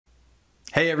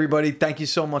Hey everybody, thank you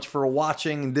so much for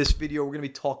watching. In this video, we're going to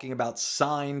be talking about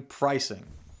sign pricing.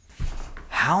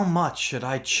 How much should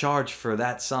I charge for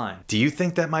that sign? Do you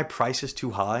think that my price is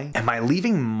too high? Am I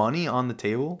leaving money on the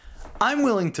table? I'm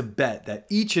willing to bet that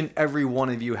each and every one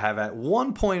of you have at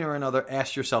one point or another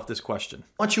asked yourself this question.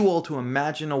 I want you all to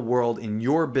imagine a world in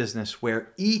your business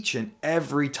where each and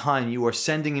every time you are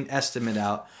sending an estimate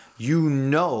out, you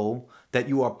know that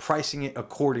you are pricing it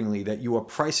accordingly, that you are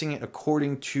pricing it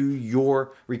according to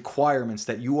your requirements,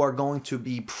 that you are going to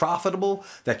be profitable,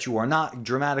 that you are not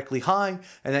dramatically high,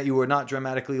 and that you are not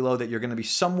dramatically low, that you're going to be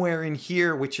somewhere in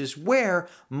here, which is where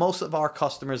most of our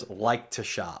customers like to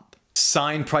shop.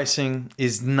 Sign pricing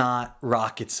is not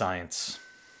rocket science.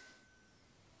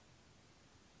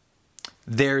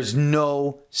 There's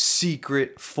no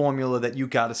secret formula that you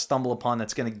got to stumble upon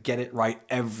that's going to get it right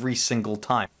every single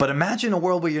time. But imagine a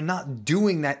world where you're not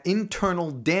doing that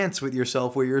internal dance with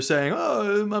yourself where you're saying,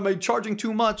 oh, am I charging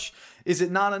too much? Is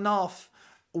it not enough?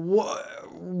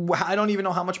 I don't even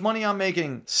know how much money I'm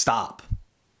making. Stop.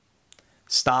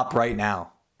 Stop right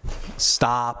now.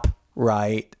 Stop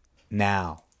right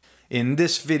now. In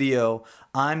this video,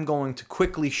 I'm going to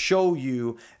quickly show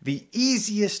you the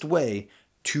easiest way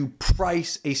to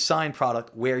price a sign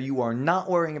product where you are not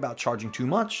worrying about charging too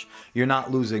much, you're not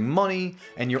losing money,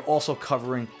 and you're also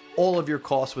covering all of your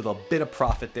costs with a bit of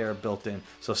profit there built in.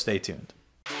 So stay tuned.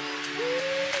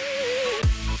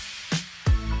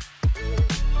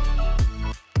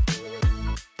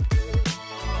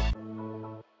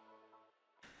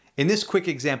 In this quick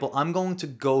example, I'm going to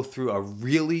go through a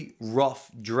really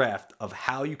rough draft of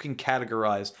how you can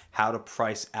categorize how to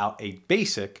price out a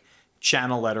basic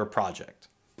channel letter project.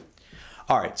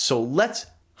 All right, so let's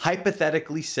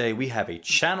hypothetically say we have a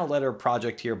channel letter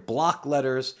project here, block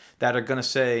letters that are gonna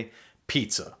say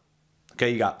pizza. Okay,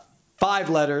 you got 5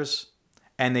 letters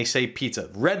and they say pizza.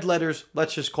 Red letters,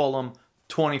 let's just call them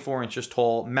 24 inches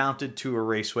tall, mounted to a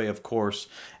raceway, of course,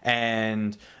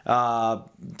 and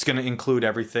it's gonna include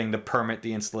everything, the permit,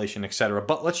 the installation, etc.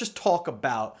 But let's just talk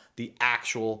about the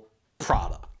actual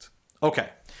product. Okay,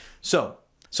 so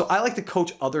I like to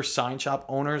coach other sign shop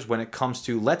owners when it comes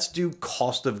to, let's do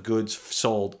cost of goods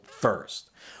sold first.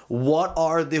 What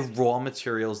are the raw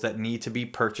materials that need to be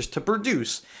purchased to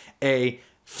produce a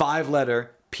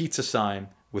 5-letter pizza sign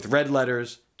with red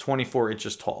letters, 24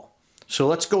 inches tall? So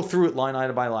let's go through it line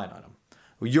item by line item.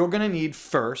 You're gonna need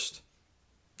first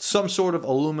some sort of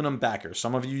aluminum backer.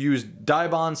 Some of you use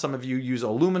Dibond, some of you use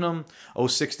aluminum,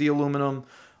 060 aluminum.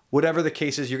 Whatever the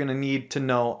case is, you're going to need to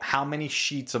know how many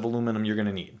sheets of aluminum you're going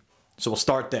to need. So we'll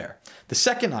start there. The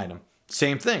second item,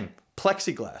 same thing,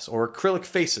 plexiglass or acrylic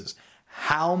faces.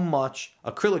 How much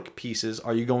acrylic pieces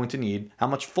are you going to need? How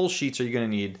much full sheets are you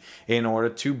going to need in order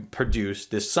to produce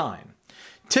this sign?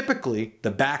 Typically,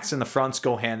 the backs and the fronts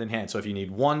go hand in hand. So if you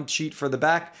need 1 sheet for the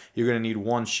back, you're going to need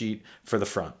 1 sheet for the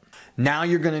front. Now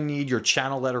you're going to need your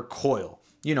channel letter coil.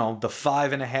 You know, the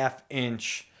 5.5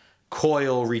 inch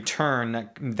coil return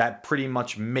that pretty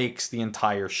much makes the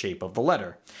entire shape of the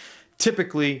letter.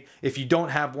 Typically, if you don't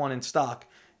have one in stock,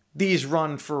 these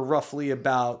run for roughly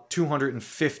about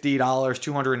 $250,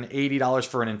 $280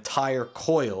 for an entire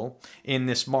coil in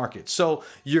this market. So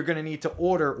you're going to need to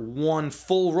order 1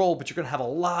 full roll, but you're going to have a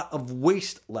lot of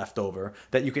waste left over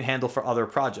that you can handle for other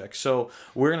projects. So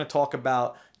we're going to talk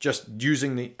about just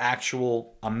using the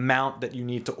actual amount that you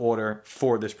need to order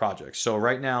for this project. So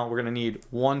right now we're going to need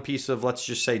 1 piece of, let's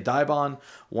just say Dibond,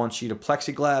 1 sheet of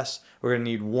plexiglass. We're going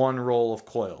to need 1 roll of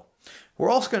coil. We're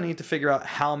also going to need to figure out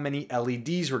how many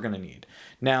LEDs we're going to need.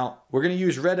 Now, we're going to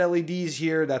use red LEDs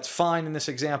here. That's fine in this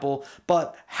example,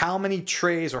 but how many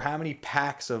trays or how many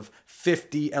packs of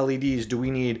 50 LEDs do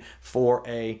we need for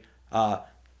a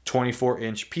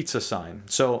 24-inch pizza sign?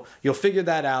 So you'll figure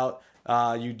that out.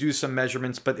 You do some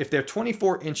measurements, but if they're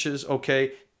 24 inches,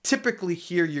 okay, typically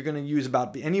here you're going to use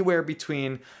about anywhere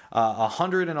between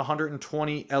 100 and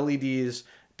 120 LEDs,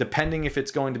 depending if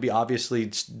it's going to be, obviously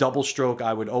it's double stroke.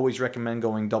 I would always recommend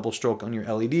going double stroke on your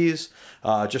LEDs,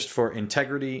 just for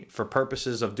integrity, for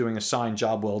purposes of doing a sign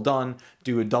job well done.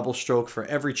 Do a double stroke for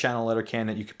every channel letter can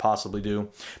that you could possibly do.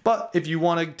 But if you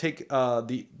want to take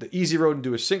the easy road and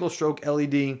do a single stroke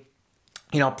LED,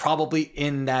 you know, probably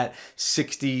in that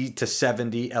 60 to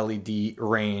 70 LED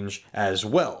range as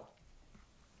well.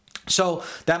 So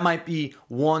that might be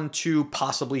 1, 2,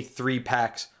 possibly 3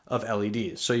 packs of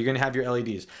LEDs. So you're going to have your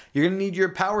LEDs. You're going to need your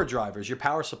power drivers, your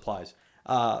power supplies.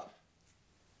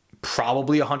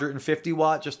 Probably 150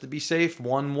 watt just to be safe,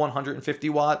 150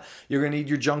 watt. You're going to need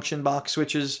your junction box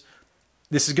switches.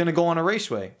 This is going to go on a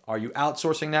raceway. Are you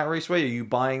outsourcing that raceway? Are you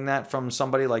buying that from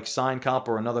somebody like SignComp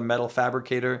or another metal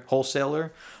fabricator,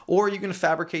 wholesaler? Or are you going to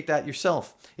fabricate that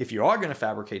yourself? If you are going to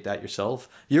fabricate that yourself,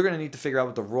 you're going to need to figure out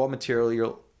what the raw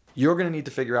material you're going to need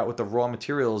to figure out what the raw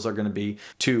materials are going to be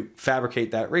to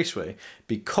fabricate that raceway,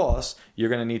 because you're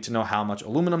going to need to know how much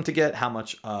aluminum to get, how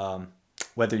much,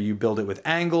 whether you build it with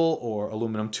angle or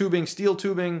aluminum tubing, steel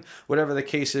tubing, whatever the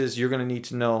case is, you're going to need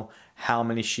to know how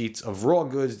many sheets of raw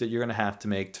goods that you're going to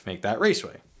make that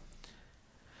raceway.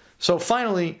 So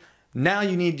finally, now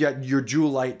you need your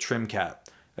jewel light trim cap.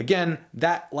 Again,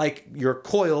 that, like your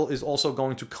coil, is also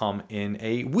going to come in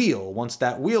a wheel. Once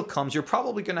that wheel comes, you're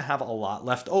probably going to have a lot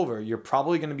left over. You're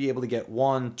probably going to be able to get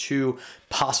 1, 2,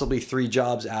 possibly 3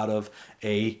 jobs out of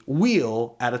a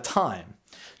wheel at a time.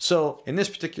 So in this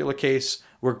particular case,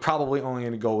 we're probably only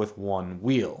going to go with 1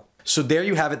 wheel. So there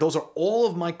you have it. Those are all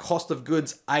of my cost of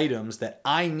goods items that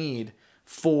I need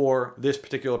for this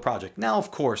particular project. Now,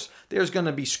 of course, there's going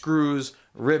to be screws,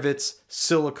 rivets,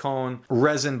 silicone,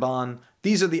 resin bond.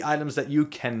 These are the items that you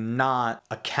cannot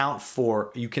account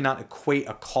for. You cannot equate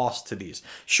a cost to these.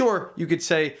 Sure, you could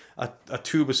say a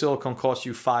tube of silicone costs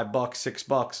you $5,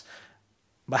 $6,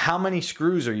 but how many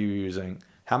screws are you using?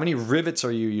 How many rivets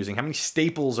are you using? How many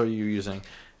staples are you using?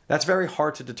 That's very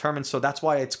hard to determine, so that's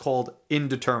why it's called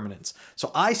indeterminates.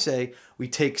 So I say we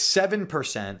take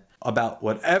 7%, about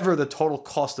whatever the total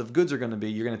cost of goods are going to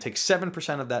be. You're going to take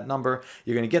 7% of that number,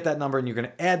 you're going to get that number, and you're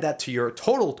going to add that to your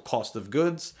total cost of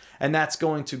goods, and that's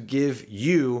going to give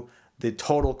you the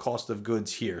total cost of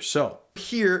goods here. So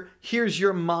here's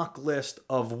your mock list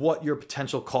of what your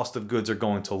potential cost of goods are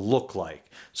going to look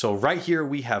like. So right here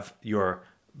we have your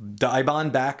die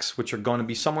bond backs, which are going to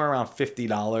be somewhere around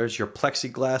 $50. Your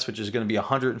plexiglass, which is going to be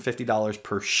 $150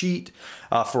 per sheet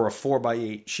for a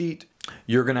 4x8 sheet.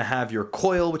 You're going to have your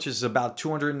coil, which is about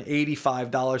 $285,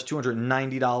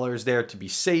 $290 there to be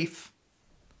safe.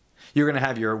 You're going to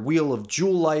have your wheel of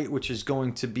jewel light, which is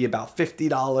going to be about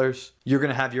 $50. You're going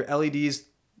to have your LEDs.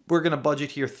 We're going to budget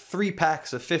here 3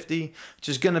 packs of 50, which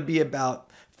is going to be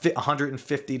about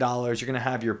 $150. You're going to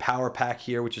have your power pack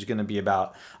here, which is going to be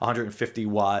about 150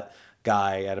 watt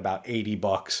guy at about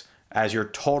 $80 as your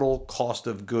total cost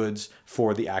of goods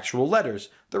for the actual letters.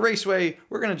 The raceway,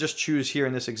 we're going to just choose here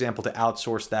in this example to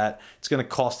outsource that. It's going to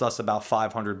cost us about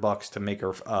 $500 to make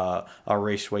a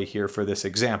raceway here for this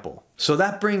example. So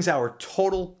that brings our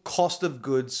total cost of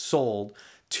goods sold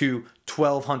to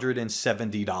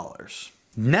 $1,270.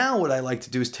 Now what I like to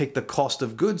do is take the cost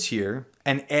of goods here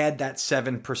and add that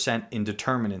 7%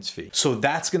 indeterminates fee. So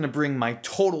that's going to bring my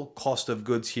total cost of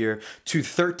goods here to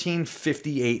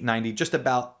 $1,358.90, just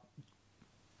about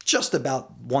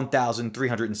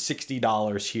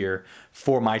 $1,360 here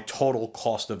for my total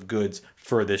cost of goods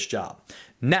for this job.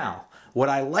 Now, what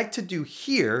I like to do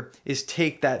here is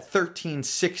take that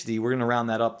 $1,360, we're going to round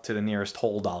that up to the nearest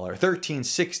whole dollar,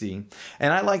 $1,360,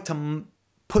 and I like to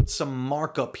put some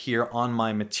markup here on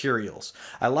my materials.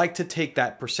 I like to take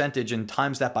that percentage and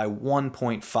times that by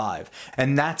 1.5,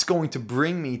 and that's going to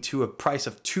bring me to a price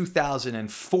of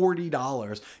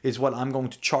 $2,040 is what I'm going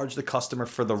to charge the customer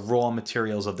for the raw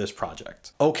materials of this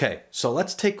project. Okay, so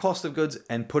let's take cost of goods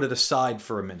and put it aside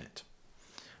for a minute.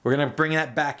 We're going to bring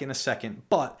that back in a second,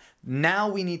 but now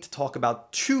we need to talk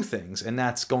about 2 things, and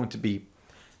that's going to be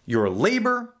your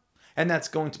labor and that's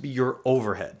going to be your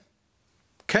overhead.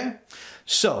 Okay,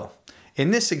 so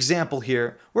in this example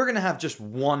here, we're going to have just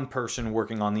one person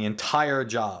working on the entire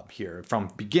job here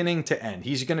from beginning to end.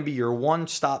 He's going to be your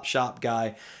one-stop shop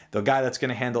guy, the guy that's going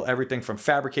to handle everything from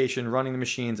fabrication, running the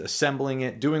machines, assembling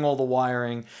it, doing all the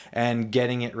wiring, and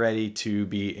getting it ready to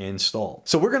be installed.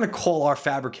 So we're going to call our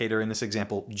fabricator in this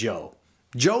example Joe.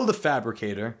 Joe the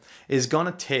fabricator is going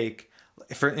to take,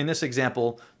 in this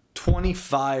example,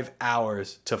 25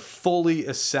 hours to fully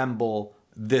assemble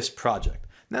this project.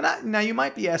 Now you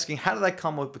might be asking, how did I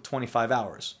come up with 25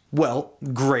 hours? Well,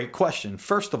 great question.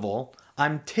 First of all,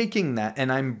 I'm taking that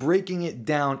and I'm breaking it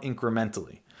down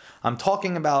incrementally. I'm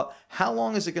talking about how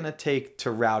long is it going to take to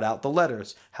route out the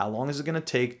letters? How long is it going to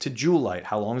take to jewel light?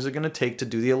 How long is it going to take to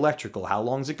do the electrical? How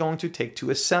long is it going to take to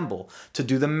assemble, to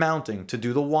do the mounting, to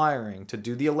do the wiring, to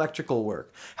do the electrical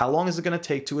work? How long is it going to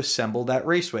take to assemble that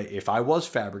raceway if I was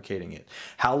fabricating it?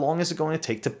 How long is it going to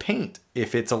take to paint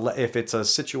if it's a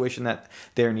situation that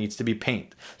there needs to be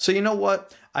paint? So you know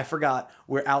what? I forgot,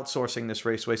 we're outsourcing this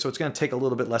raceway, so it's going to take a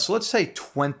little bit less. So let's say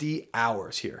 20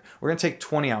 hours here. We're going to take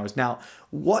 20 hours. Now,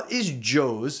 what is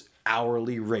Joe's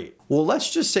hourly rate? Well,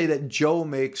 let's just say that Joe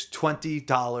makes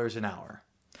 $20 an hour.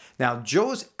 Now,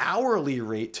 Joe's hourly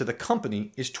rate to the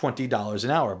company is $20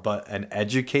 an hour, but an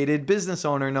educated business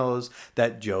owner knows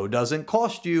that Joe doesn't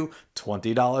cost you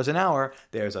 $20 an hour.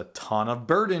 There's a ton of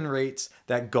burden rates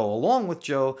that go along with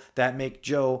Joe that make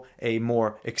Joe a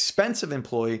more expensive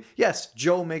employee. Yes,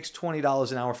 Joe makes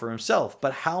 $20 an hour for himself,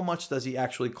 but how much does he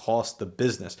actually cost the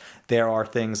business? There are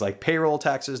things like payroll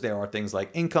taxes, there are things like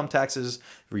income taxes,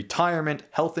 retirement,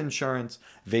 health insurance,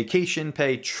 vacation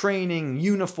pay, training,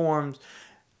 uniforms.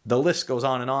 The list goes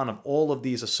on and on of all of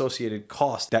these associated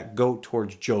costs that go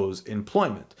towards Joe's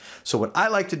employment. So what I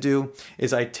like to do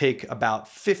is I take about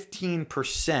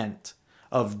 15%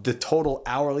 of the total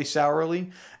hourly salary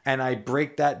and I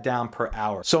break that down per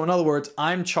hour. So in other words,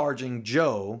 I'm charging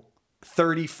Joe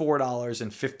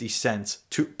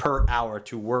 $34.50 per hour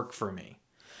to work for me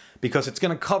because it's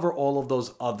going to cover all of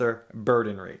those other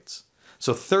burden rates.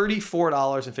 So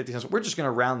 $34.50, we're just going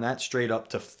to round that straight up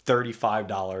to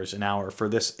 $35 an hour for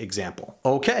this example.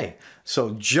 Okay,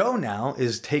 so Joe now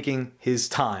is taking his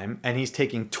time and he's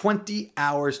taking 20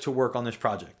 hours to work on this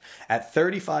project. At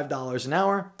 $35 an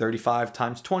hour, 35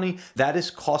 times 20, that is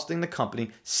costing the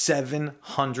company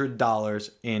 $700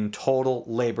 in total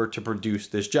labor to produce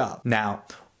this job. Now,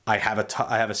 I have a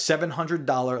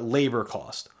 $700 labor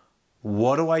cost.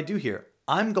 What do I do here?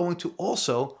 I'm going to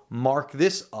also mark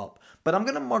this up. But I'm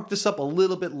going to mark this up a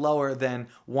little bit lower than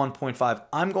 1.5.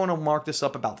 I'm going to mark this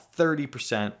up about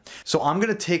 30%. So I'm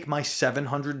going to take my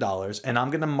 $700 and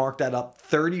I'm going to mark that up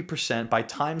 30% by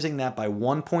timesing that by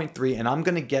 1.3, and I'm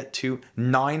going to get to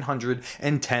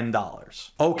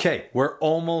 $910. Okay, we're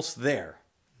almost there.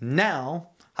 Now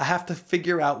I have to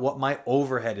figure out what my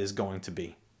overhead is going to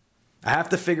be.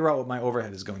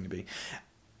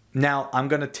 Now, I'm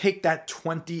going to take that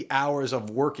 20 hours of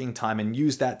working time and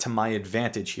use that to my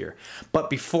advantage here. But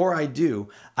before I do,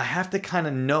 I have to kind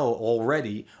of know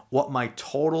already what my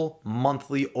total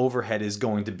monthly overhead is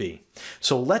going to be.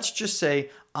 So let's just say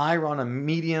I run a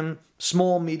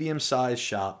medium-sized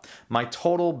shop. My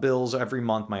total bills every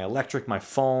month, my electric, my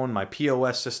phone, my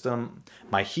POS system,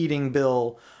 my heating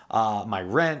bill, my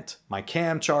rent, my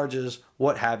cam charges,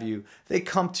 what have you, they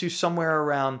come to somewhere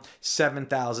around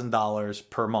 $7,000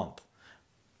 per month.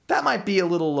 That might be a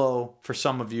little low for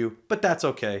some of you, but that's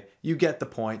okay. You get the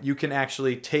point. You can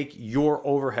actually take your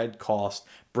overhead cost,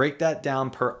 break that down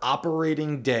per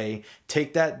operating day,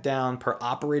 take that down per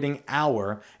operating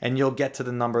hour, and you'll get to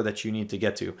the number that you need to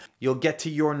get to. You'll get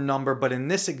to your number, but in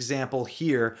this example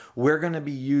here, we're going to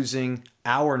be using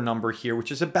our number here,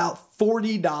 which is about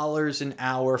 $40 an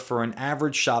hour for an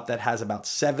average shop that has about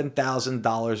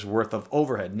 $7,000 worth of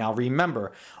overhead. Now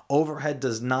remember, overhead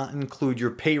does not include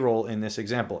your payroll in this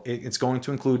example. It's going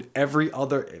to include every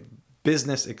other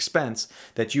business expense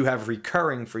that you have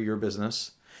recurring for your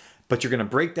business. But you're going to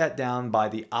break that down by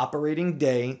the operating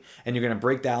day, and you're going to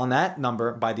break down that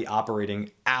number by the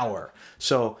operating hour.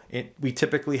 So we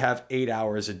typically have 8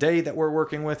 hours a day that we're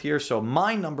working with here. So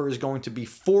my number is going to be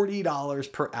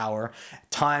 $40 per hour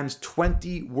times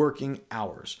 20 working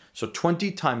hours. So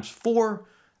 20 times 20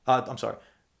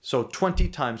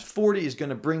 times 40 is going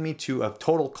to bring me to a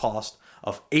total cost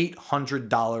of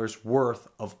 $800 worth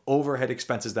of overhead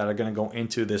expenses that are going to go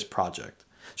into this project.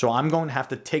 So I'm going to have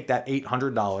to take that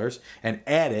 $800 and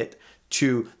add it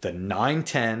to the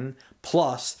 $910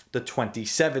 plus the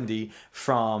 $2070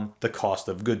 from the cost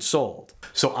of goods sold.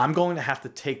 So I'm going to have to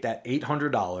take that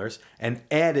 $800 and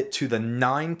add it to the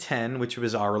 $910, which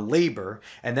was our labor,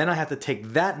 and then I have to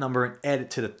take that number and add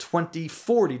it to the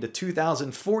 $2040, the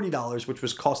 $2,040, which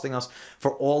was costing us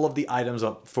for all of the items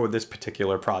up for this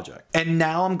particular project. And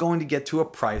now I'm going to get to a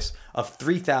price of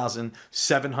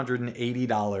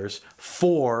 $3,780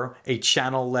 for a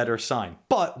channel letter sign.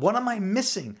 But what am I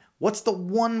missing? What's the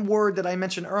one word that I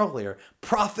mentioned earlier?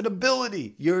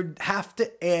 Profitability. You have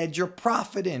to add your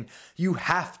profit in. You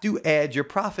have to add your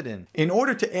profit in. In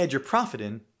order to add your profit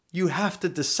in, you have to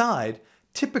decide,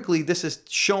 typically this is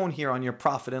shown here on your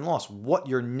profit and loss, what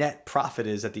your net profit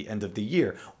is at the end of the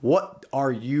year. What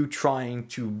are you trying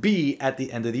to be at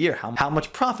the end of the year? How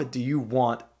much profit do you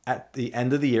want at the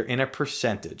end of the year in a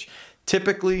percentage?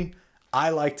 Typically,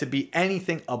 I like to be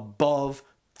anything above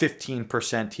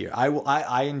 15% here.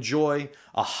 I enjoy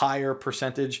a higher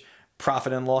percentage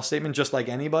profit and loss statement just like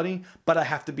anybody, but I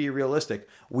have to be realistic.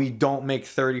 We don't make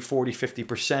 30, 40,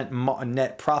 50%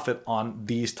 net profit on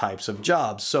these types of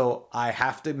jobs. So I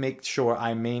have to make sure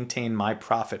I maintain my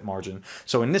profit margin.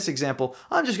 So in this example,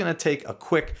 I'm just going to take a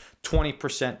quick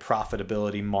 20%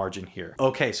 profitability margin here.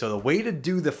 Okay, so the way to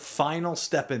do the final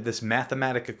step in this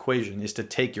mathematical equation is to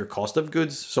take your cost of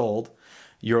goods sold,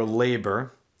 your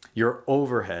labor, your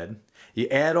overhead, you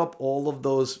add up all of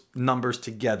those numbers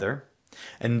together,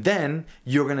 And then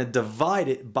you're going to divide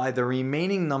it by the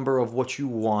remaining number of what you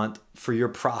want for your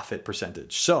profit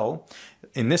percentage. So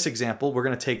in this example, we're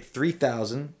going to take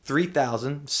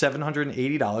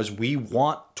 $3,780. We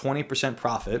want 20%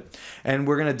 profit, and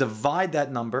we're going to divide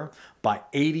that number by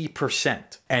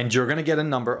 80%. And you're going to get a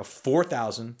number of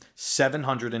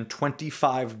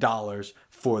 $4,725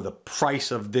 for the price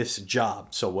of this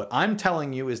job. So what I'm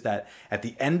telling you is that at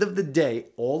the end of the day,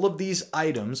 all of these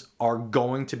items are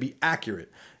going to be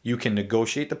accurate. You can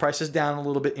negotiate the prices down a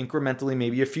little bit incrementally,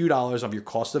 maybe a few dollars of your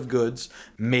cost of goods.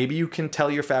 Maybe you can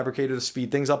tell your fabricator to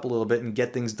speed things up a little bit and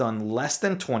get things done less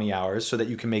than 20 hours so that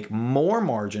you can make more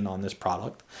margin on this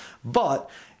product. But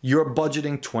you're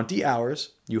budgeting 20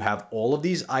 hours. You have all of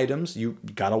these items. You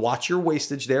got to watch your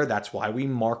wastage there. That's why we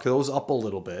mark those up a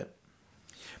little bit.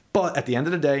 But at the end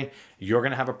of the day, you're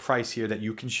going to have a price here that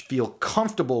you can feel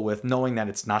comfortable with, knowing that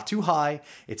it's not too high,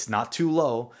 it's not too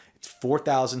low. It's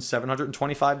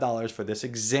 $4,725 for this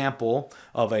example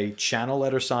of a channel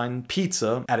letter sign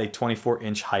pizza at a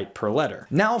 24-inch height per letter.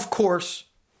 Now, of course,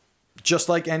 just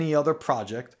like any other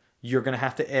project, you're going to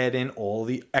have to add in all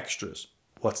the extras.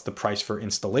 What's the price for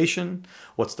installation?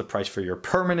 What's the price for your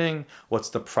permitting?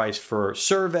 What's the price for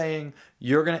surveying?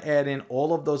 You're going to add in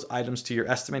all of those items to your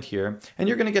estimate here, and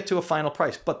you're going to get to a final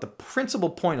price. But the principal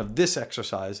point of this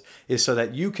exercise is so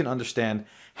that you can understand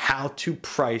how to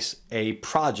price a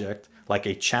project like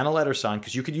a channel letter sign,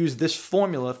 because you could use this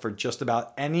formula for just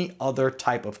about any other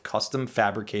type of custom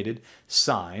fabricated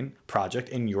sign project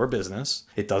in your business.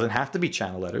 It doesn't have to be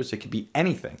channel letters. It could be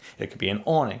anything. It could be an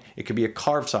awning. It could be a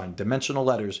carved sign, dimensional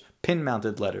letters, pin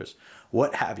mounted letters,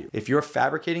 what have you. If you're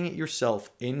fabricating it yourself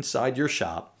inside your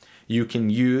shop, you can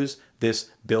use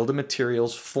this bill of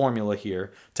materials formula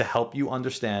here to help you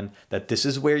understand that this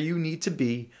is where you need to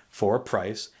be for a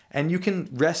price. And you can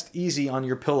rest easy on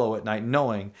your pillow at night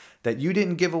knowing that you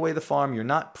didn't give away the farm. You're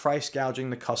not price gouging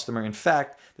the customer. In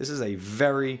fact, this is a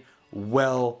very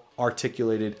well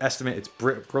articulated estimate. It's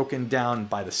broken down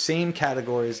by the same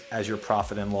categories as your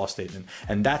profit and loss statement.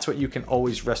 And that's what you can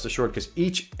always rest assured, because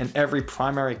each and every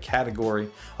primary category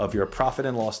of your profit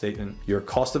and loss statement, your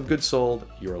cost of goods sold,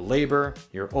 your labor,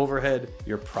 your overhead,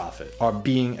 your profit, are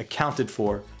being accounted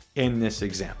for in this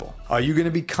example. Are you going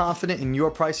to be confident in your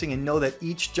pricing and know that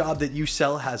each job that you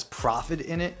sell has profit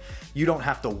in it? You don't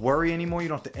have to worry anymore. You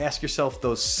don't have to ask yourself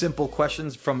those simple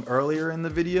questions from earlier in the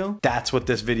video. That's what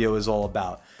this video is all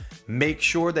about. Make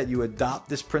sure that you adopt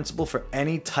this principle for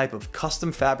any type of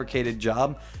custom fabricated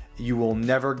job. You will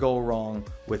never go wrong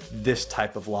with this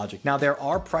type of logic. Now, there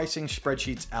are pricing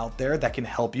spreadsheets out there that can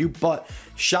help you, but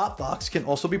Shopbox can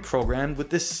also be programmed with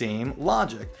the same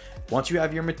logic. Once you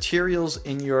have your materials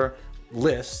in your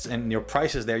lists and your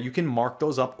prices there, you can mark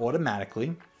those up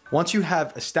automatically. Once you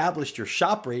have established your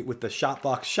shop rate with the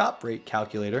Shopbox shop rate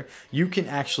calculator, you can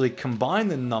actually combine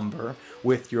the number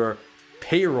with your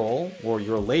payroll or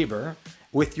your labor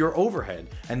with your overhead.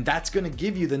 And that's going to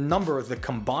give you the number, the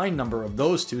combined number of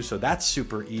those two. So that's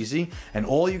super easy. And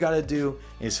all you got to do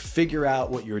is figure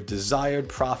out what your desired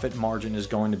profit margin is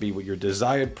going to be, what your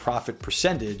desired profit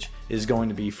percentage is going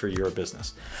to be for your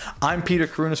business. I'm Peter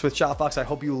Karunas with Shopbox. I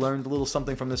hope you learned a little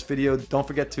something from this video. Don't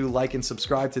forget to like and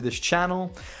subscribe to this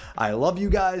channel. I love you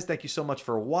guys. Thank you so much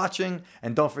for watching.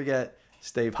 And don't forget,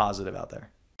 stay positive out there.